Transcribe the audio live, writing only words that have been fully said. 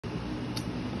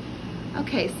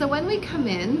Okay, so when we come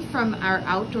in from our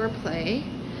outdoor play,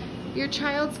 your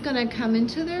child's gonna come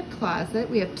into their closet.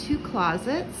 We have 2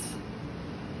 closets.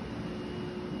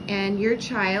 And your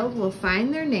child will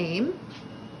find their name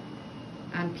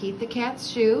on Pete the Cat's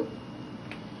shoe.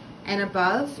 And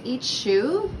above each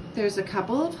shoe, there's a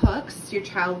couple of hooks. Your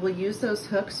child will use those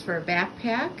hooks for a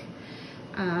backpack,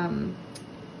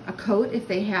 a coat if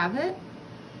they have it.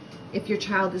 If your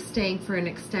child is staying for an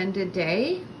extended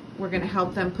day, we're gonna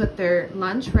help them put their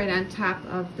lunch right on top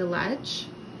of the ledge.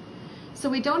 So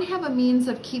we don't have a means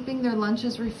of keeping their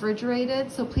lunches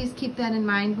refrigerated, so please keep that in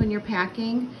mind when you're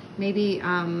packing. Maybe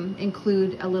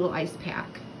include a little ice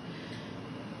pack.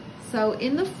 So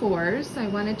in the 4s, I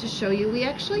wanted to show you, we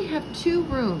actually have 2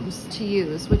 rooms to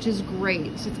use, which is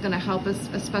great. It's gonna help us,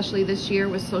 especially this year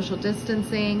with social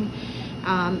distancing,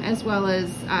 as well as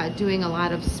doing a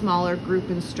lot of smaller group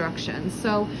instruction.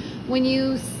 So when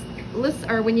you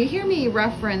listen, or when you hear me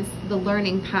reference the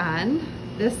learning pond,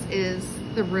 this is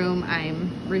the room I'm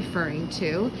referring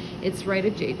to. It's right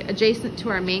adjacent to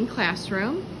our main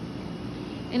classroom.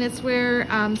 And it's where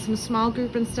some small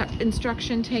group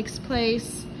instruction takes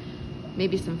place,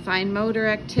 maybe some fine motor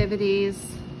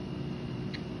activities.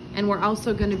 And we're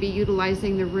also going to be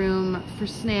utilizing the room for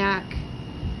snack,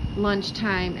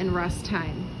 lunchtime, and rest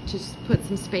time. Just put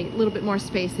some space, a little bit more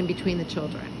space in between the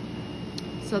children.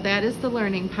 So that is the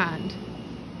learning pond.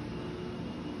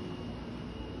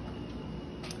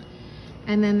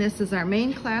 And then this is our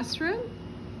main classroom,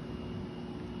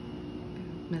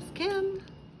 Miss Kim.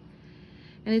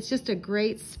 And it's just a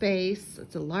great space.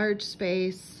 It's a large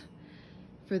space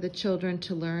for the children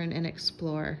to learn and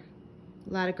explore.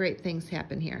 A lot of great things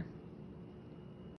happen here.